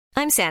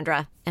I'm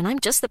Sandra, and I'm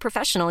just the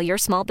professional your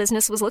small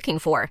business was looking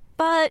for.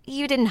 But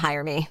you didn't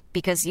hire me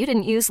because you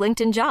didn't use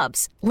LinkedIn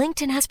Jobs.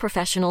 LinkedIn has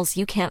professionals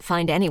you can't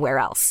find anywhere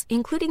else,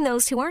 including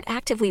those who aren't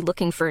actively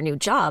looking for a new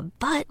job,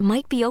 but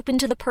might be open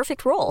to the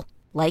perfect role,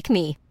 like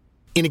me.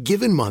 In a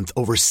given month,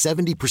 over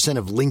 70%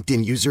 of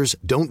LinkedIn users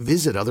don't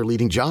visit other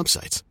leading job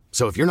sites.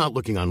 So if you're not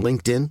looking on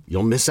LinkedIn,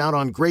 you'll miss out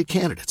on great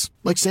candidates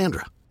like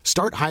Sandra.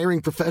 Start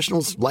hiring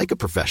professionals like a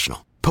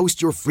professional.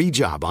 Post your free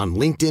job on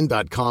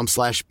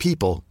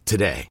linkedin.com/people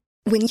today.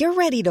 When you're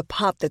ready to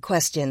pop the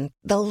question,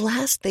 the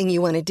last thing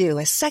you want to do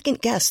is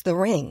second-guess the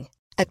ring.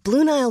 At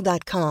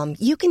BlueNile.com,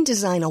 you can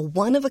design a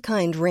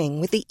one-of-a-kind ring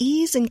with the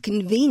ease and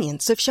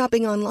convenience of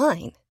shopping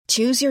online.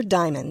 Choose your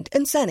diamond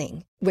and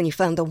setting. When you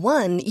find the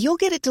one, you'll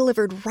get it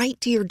delivered right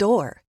to your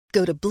door.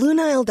 Go to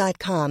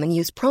BlueNile.com and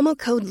use promo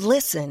code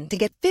LISTEN to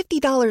get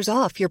 $50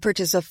 off your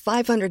purchase of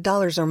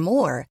 $500 or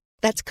more.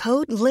 That's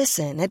code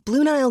LISTEN at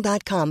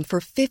BlueNile.com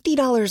for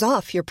 $50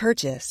 off your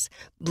purchase.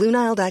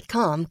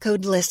 BlueNile.com,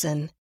 code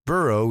LISTEN.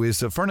 Burrow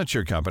is a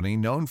furniture company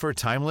known for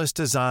timeless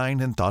design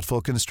and thoughtful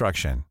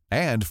construction,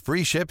 and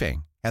free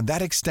shipping, and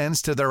that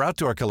extends to their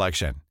outdoor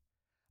collection.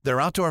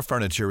 Their outdoor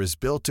furniture is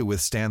built to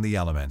withstand the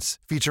elements,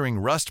 featuring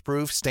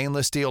rust-proof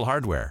stainless steel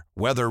hardware,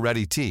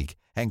 weather-ready teak,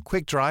 and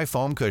quick-dry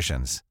foam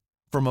cushions.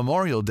 For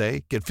Memorial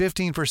Day, get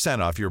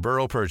 15% off your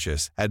Burrow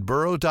purchase at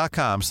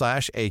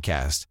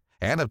burrow.com/ACAST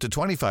and up to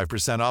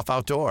 25% off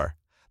outdoor.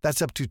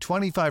 That's up to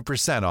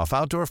 25% off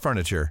outdoor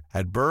furniture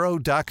at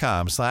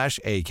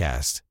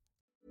burrow.com/ACAST.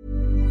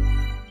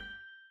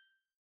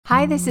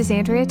 Hi, this is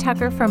Andrea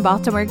Tucker from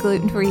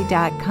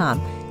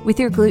BaltimoreGlutenFree.com with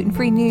your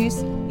gluten-free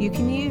news you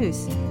can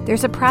use.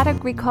 There's a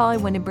product recall I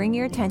want to bring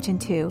your attention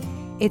to.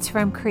 It's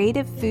from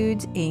Creative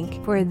Foods,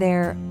 Inc. for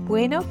their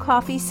Bueno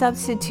Coffee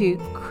Substitute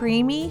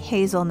Creamy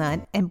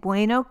Hazelnut and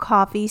Bueno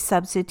Coffee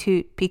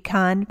Substitute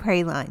Pecan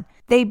Praline.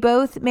 They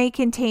both may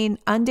contain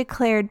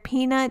undeclared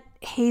peanut,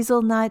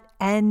 hazelnut,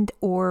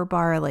 and/or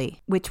barley,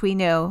 which we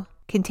know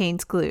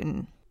contains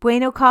gluten.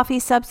 Bueno Coffee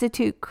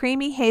Substitute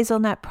Creamy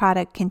Hazelnut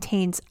product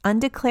contains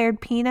undeclared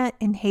peanut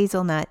and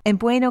hazelnut, and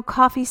Bueno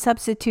Coffee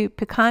Substitute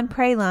Pecan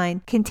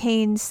Praline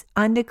contains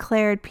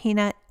undeclared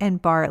peanut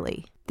and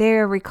barley. They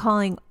are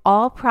recalling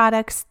all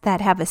products that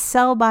have a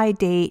sell-by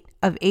date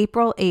of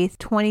April 8th,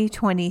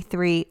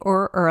 2023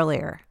 or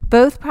earlier.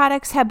 Both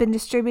products have been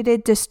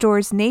distributed to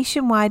stores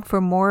nationwide for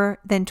more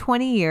than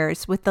 20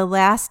 years, with the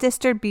last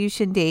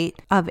distribution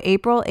date of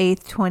April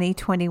 8th,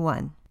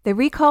 2021. The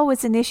recall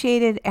was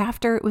initiated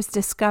after it was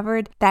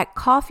discovered that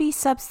coffee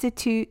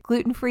substitute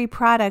gluten-free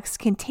products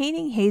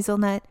containing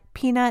hazelnut,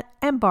 peanut,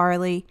 and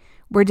barley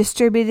were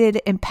distributed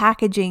in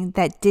packaging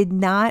that did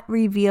not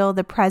reveal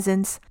the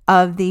presence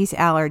of these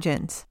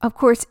allergens. Of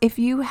course, if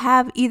you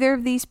have either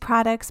of these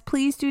products,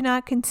 please do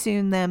not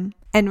consume them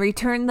and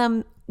return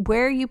them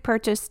where you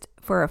purchased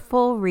for a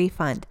full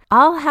refund.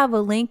 I'll have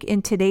a link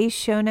in today's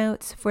show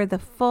notes for the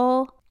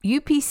full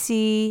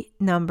UPC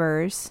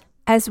numbers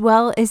as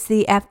well as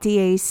the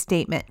FDA's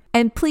statement.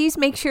 And please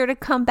make sure to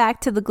come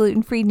back to the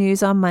gluten-free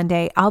news on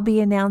Monday. I'll be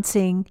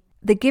announcing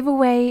the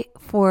giveaway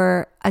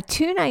for a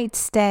 2-night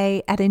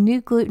stay at a new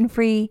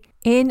gluten-free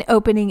inn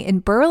opening in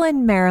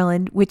Berlin,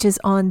 Maryland, which is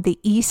on the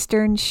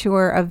eastern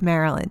shore of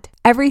Maryland.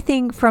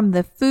 Everything from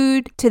the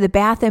food to the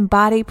bath and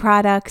body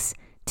products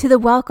to the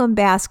welcome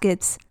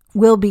baskets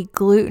will be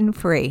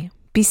gluten-free.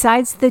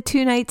 Besides the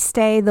 2-night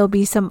stay, there'll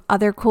be some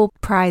other cool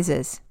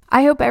prizes.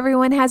 I hope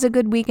everyone has a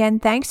good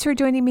weekend. Thanks for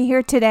joining me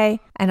here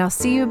today, and I'll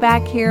see you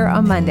back here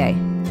on Monday.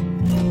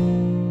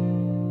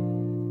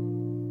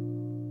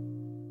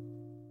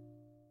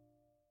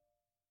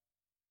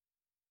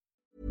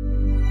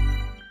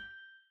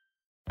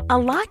 A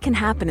lot can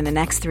happen in the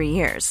next 3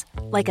 years.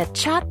 Like a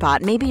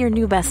chatbot may be your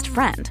new best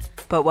friend.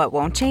 But what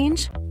won't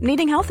change?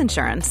 Needing health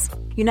insurance.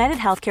 United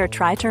Healthcare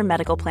Tri-Term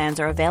Medical Plans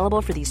are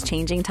available for these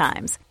changing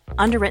times.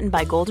 Underwritten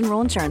by Golden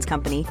Rule Insurance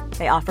Company,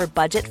 they offer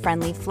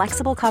budget-friendly,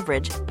 flexible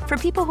coverage for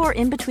people who are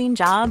in between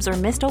jobs or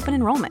missed open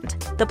enrollment.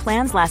 The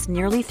plans last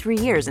nearly 3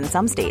 years in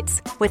some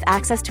states, with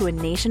access to a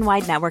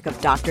nationwide network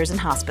of doctors and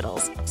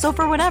hospitals. So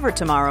for whatever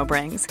tomorrow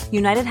brings,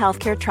 United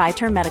Healthcare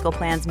Tri-Term Medical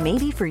Plans may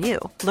be for you.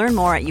 Learn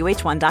more at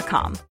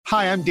uh1.com.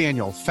 Hi, I'm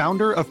Daniel,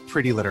 founder of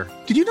Pretty Litter.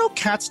 Did you know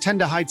cats tend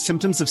to hide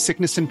symptoms of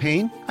sickness and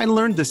pain? I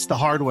learned this the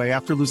hard way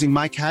after losing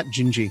my cat,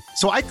 Gingy.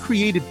 So I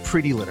created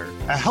Pretty Litter,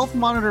 a health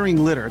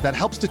monitoring litter that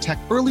helps detect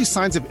early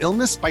signs of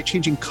illness by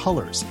changing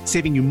colors,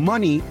 saving you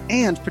money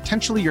and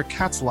potentially your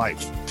cat's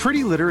life.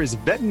 Pretty Litter is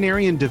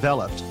veterinarian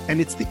developed, and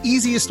it's the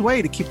easiest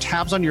way to keep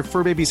tabs on your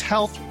fur baby's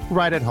health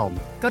right at home.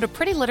 Go to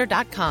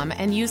prettylitter.com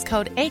and use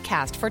code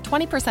ACAST for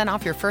 20%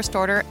 off your first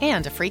order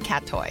and a free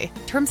cat toy.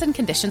 Terms and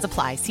conditions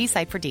apply. See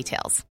site for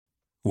details.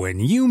 When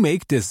you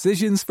make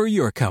decisions for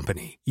your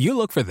company, you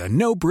look for the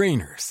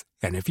no-brainers.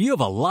 And if you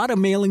have a lot of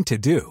mailing to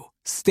do,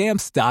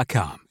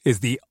 Stamps.com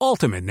is the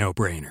ultimate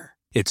no-brainer.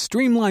 It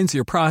streamlines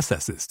your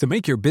processes to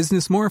make your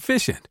business more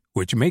efficient,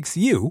 which makes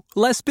you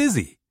less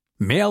busy.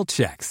 Mail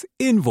checks,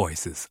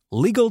 invoices,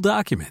 legal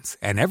documents,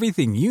 and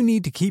everything you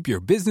need to keep your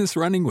business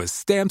running with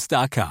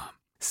Stamps.com.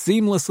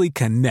 Seamlessly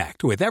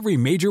connect with every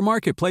major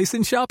marketplace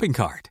and shopping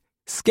cart.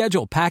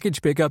 Schedule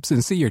package pickups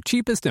and see your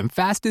cheapest and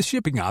fastest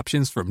shipping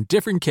options from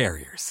different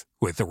carriers,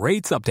 with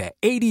rates up to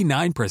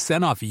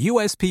 89% off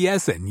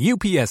USPS and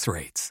UPS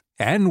rates.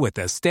 And with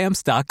the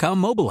Stamps.com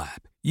mobile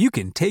app, you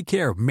can take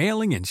care of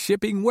mailing and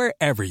shipping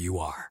wherever you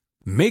are.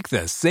 Make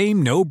the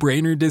same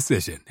no-brainer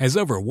decision as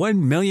over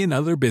 1 million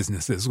other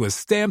businesses with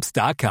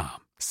Stamps.com.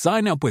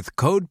 Sign up with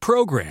code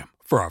PROGRAM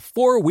for a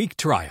 4-week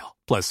trial,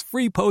 plus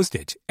free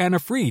postage and a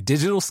free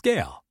digital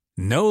scale.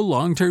 No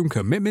long-term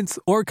commitments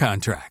or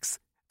contracts.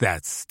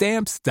 That's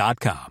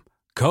Stamps.com.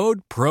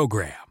 Code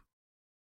PROGRAM.